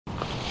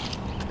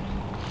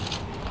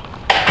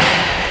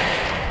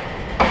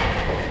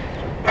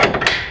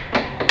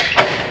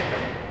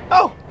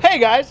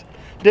guys,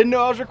 didn't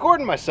know I was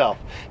recording myself.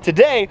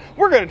 Today,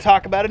 we're gonna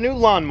talk about a new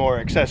lawnmower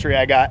accessory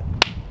I got.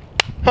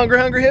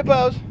 Hungry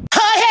hippos.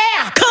 Oh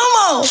yeah, come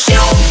on! Show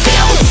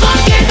feels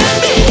fucking to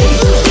me.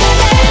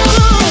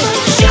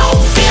 Show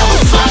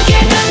feels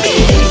fucking to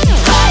me.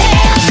 Oh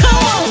yeah,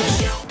 come on!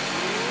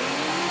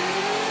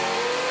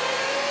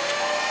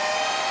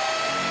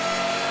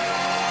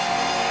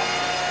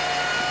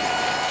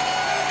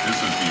 This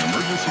is the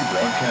emergency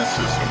broadcast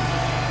system.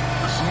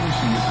 The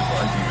CDC is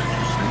advising that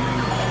you stay in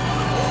your home.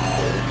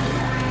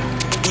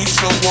 We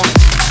show up.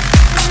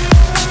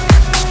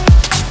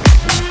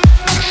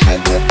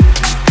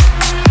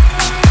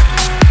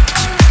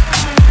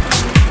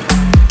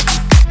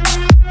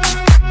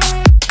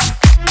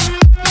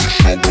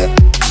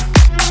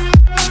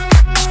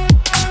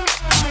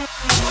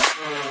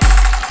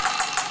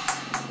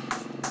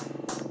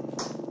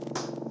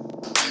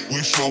 We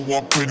show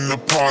up in the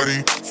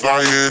party,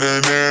 flyer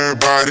than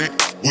everybody.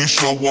 We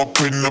show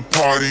up in the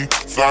party,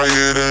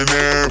 flyer than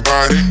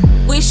everybody.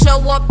 We show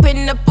up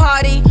in the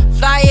party,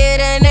 flyer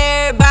than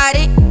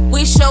everybody.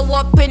 We show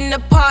up in the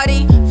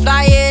party,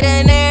 flyer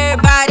than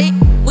everybody.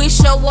 We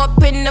show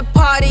up in the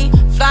party,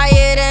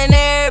 flyer than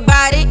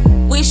everybody.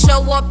 We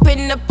show up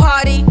in the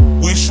party.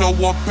 We show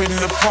up in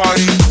the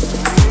party.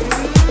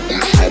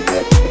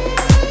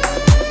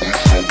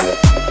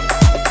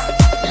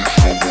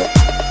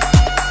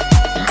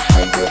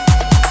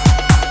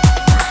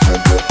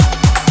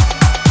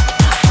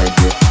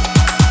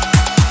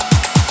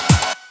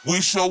 We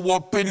show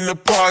up in the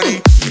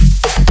party.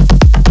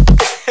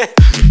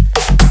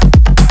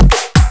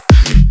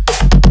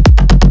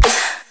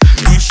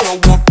 We show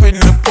up in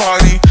the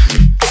party.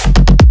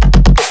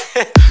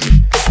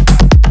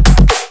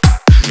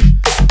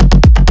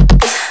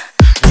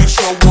 We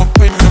show up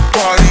in the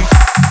party.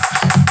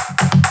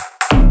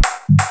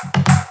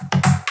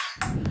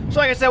 So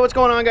like I said, what's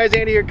going on guys?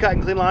 Andy here, Cut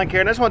and Clean Lawn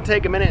Care, and I just want to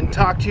take a minute and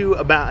talk to you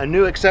about a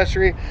new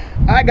accessory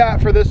I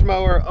got for this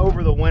mower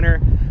over the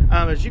winter.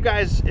 As you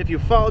guys, if you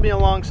followed me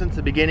along since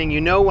the beginning,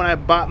 you know when I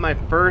bought my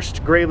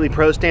first Gravely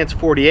Pro Stance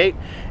 48,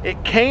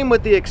 it came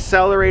with the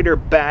accelerator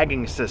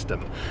bagging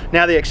system.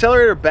 Now the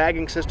accelerator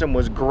bagging system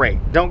was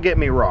great, don't get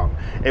me wrong.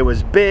 It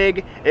was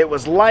big, it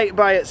was light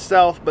by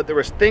itself, but there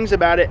was things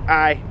about it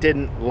I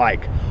didn't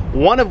like.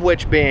 One of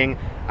which being,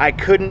 I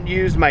couldn't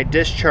use my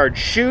discharge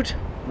chute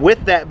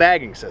with that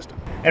bagging system.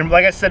 And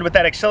like I said, with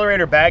that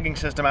accelerator bagging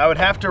system, I would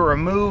have to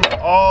remove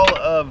all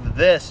of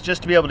this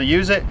just to be able to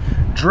use it,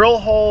 drill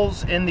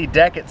holes in the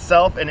deck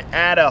itself, and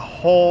add a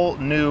whole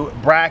new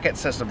bracket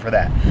system for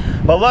that.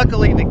 But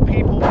luckily, the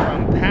people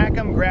from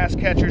Packham Grass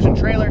Catchers and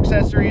Trailer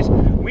Accessories,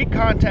 we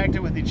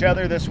contacted with each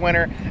other this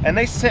winter, and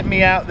they sent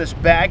me out this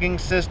bagging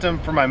system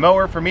for my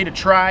mower for me to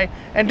try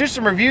and do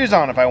some reviews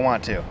on if I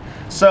want to.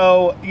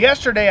 So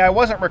yesterday I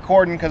wasn't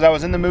recording because I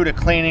was in the mood of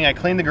cleaning. I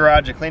cleaned the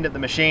garage, I cleaned up the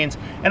machines,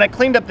 and I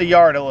cleaned up the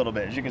yard a little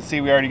bit. As you can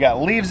see, we already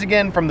got leaves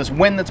again from this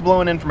wind that's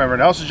blowing in from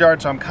everyone else's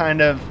yard, so I'm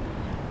kind of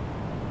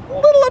a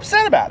little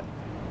upset about it.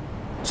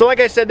 So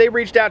like I said, they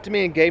reached out to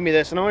me and gave me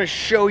this, and I want to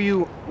show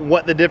you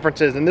what the difference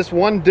is. And this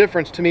one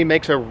difference to me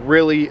makes a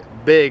really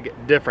big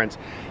difference,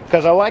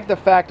 because I like the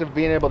fact of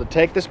being able to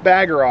take this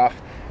bagger off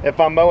if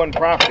I'm mowing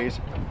properties,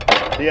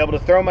 be able to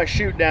throw my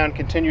chute down,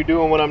 continue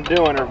doing what I'm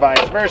doing, or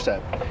vice versa.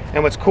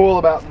 And what's cool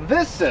about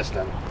this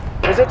system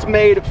is it's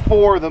made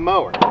for the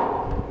mower.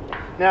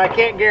 Now I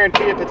can't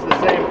guarantee if it's the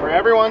same for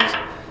everyone's,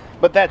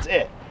 but that's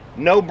it.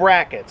 No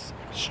brackets.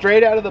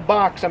 Straight out of the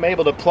box, I'm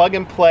able to plug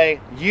and play,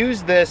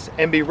 use this,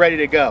 and be ready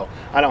to go.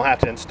 I don't have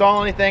to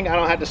install anything. I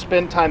don't have to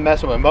spend time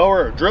messing with a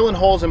mower or drilling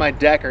holes in my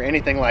deck or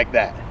anything like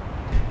that.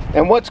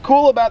 And what's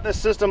cool about this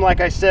system,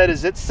 like I said,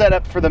 is it's set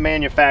up for the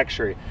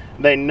manufacturer.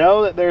 They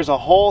know that there's a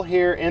hole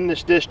here in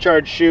this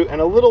discharge chute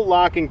and a little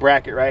locking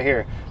bracket right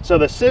here. So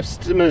the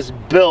system is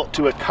built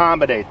to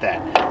accommodate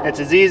that. It's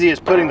as easy as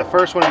putting the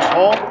first one in the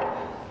hole,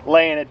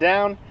 laying it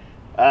down,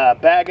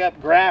 bag up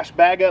grass,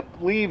 bag up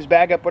leaves,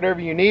 bag up whatever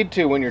you need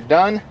to. When you're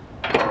done,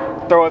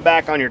 throw it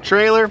back on your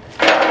trailer,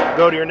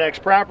 go to your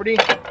next property,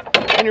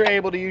 and you're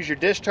able to use your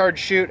discharge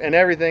chute and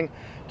everything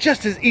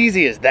just as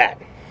easy as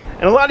that.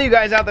 And a lot of you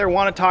guys out there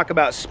want to talk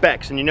about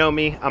specs, and you know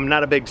me, I'm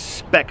not a big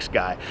specs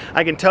guy.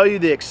 I can tell you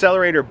the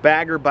accelerator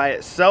bagger by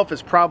itself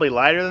is probably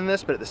lighter than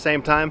this, but at the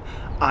same time,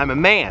 I'm a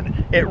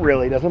man. It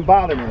really doesn't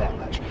bother me that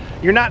much.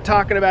 You're not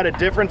talking about a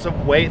difference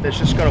of weight that's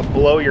just going to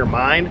blow your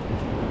mind.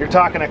 You're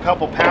talking a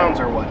couple pounds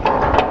or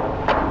whatnot.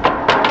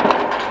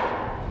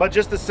 But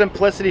just the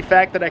simplicity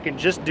fact that I can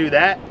just do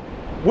that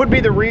would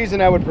be the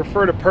reason I would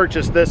prefer to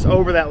purchase this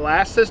over that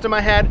last system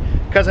I had,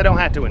 because I don't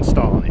have to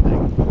install anything.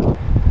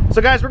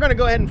 So guys, we're gonna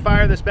go ahead and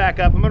fire this back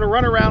up. I'm gonna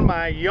run around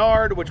my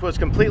yard, which was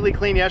completely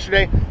clean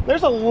yesterday.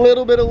 There's a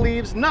little bit of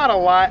leaves, not a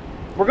lot.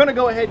 We're gonna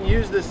go ahead and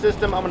use this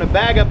system. I'm gonna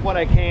bag up what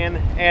I can,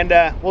 and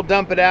we'll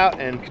dump it out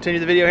and continue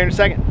the video here in a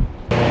second.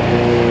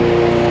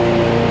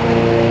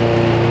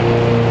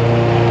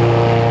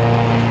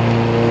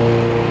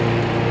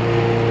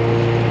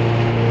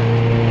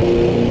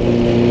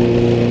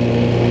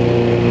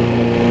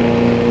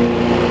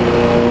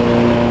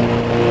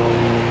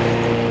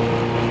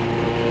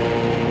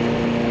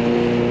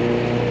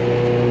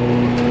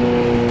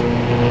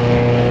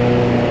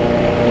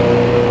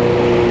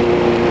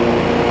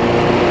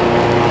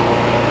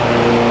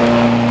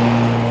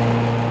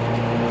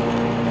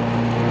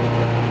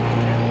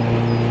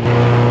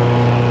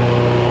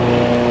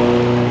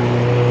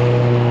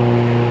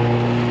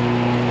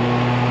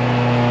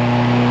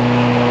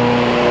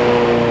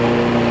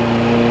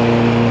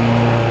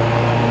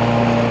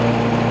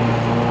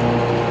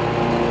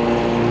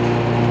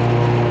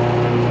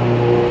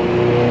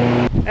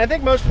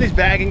 think most of these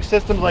bagging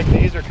systems like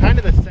these are kind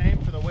of the same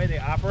for the way they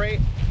operate.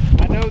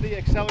 I know the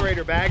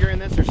accelerator bagger in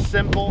this are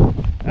simple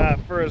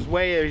for as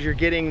way as you're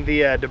getting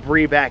the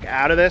debris back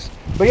out of this.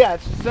 But yeah,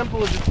 it's as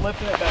simple as just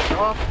lifting it back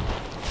off,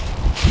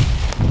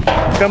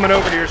 coming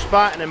over to your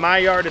spot, and in my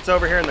yard it's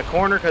over here in the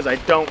corner because I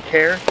don't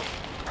care.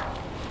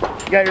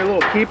 You got your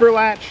little keeper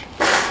latch.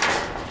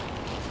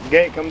 The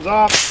gate comes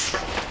off.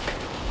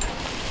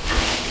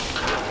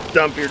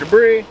 Dump your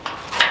debris. Go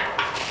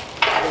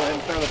ahead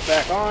and throw this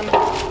back on.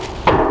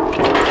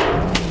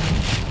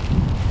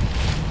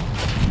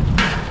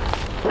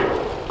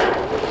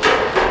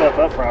 Stuff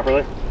up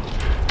properly.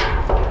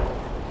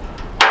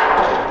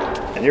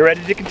 And you're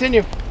ready to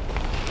continue.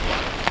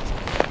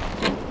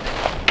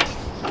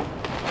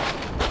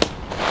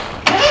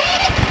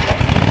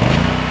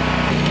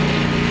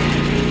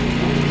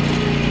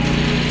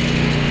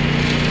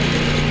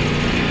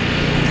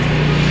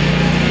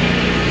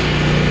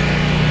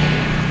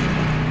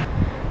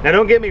 Now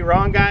don't get me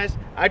wrong guys,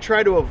 I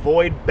try to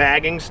avoid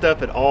bagging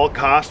stuff at all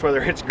costs,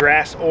 whether it's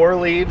grass or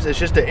leaves. It's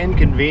just an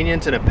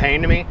inconvenience and a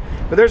pain to me,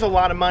 but there's a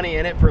lot of money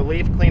in it for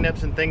leaf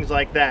cleanups and things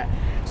like that.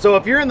 So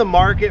if you're in the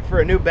market for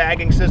a new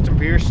bagging system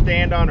for your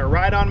stand-on or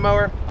ride-on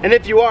mower, and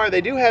if you are,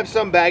 they do have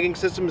some bagging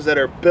systems that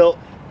are built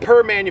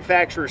per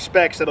manufacturer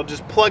specs that'll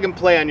just plug and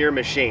play on your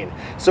machine.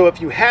 So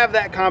if you have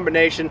that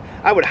combination,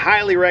 I would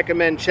highly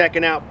recommend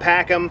checking out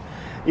Packem.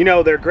 You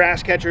know, their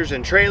grass catchers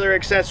and trailer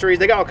accessories.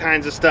 They got all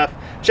kinds of stuff.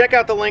 Check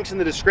out the links in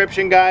the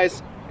description,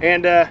 guys.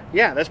 And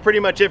yeah, that's pretty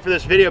much it for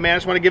this video, man. I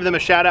just want to give them a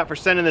shout out for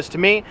sending this to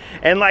me.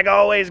 And like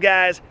always,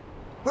 guys,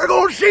 we're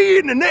gonna see you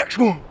in the next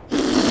one.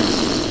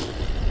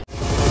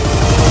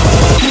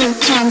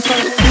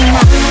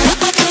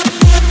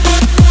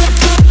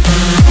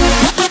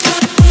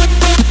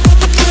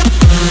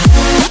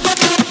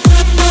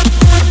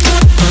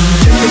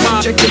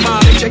 Check your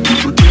body,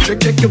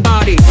 check your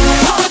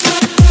body.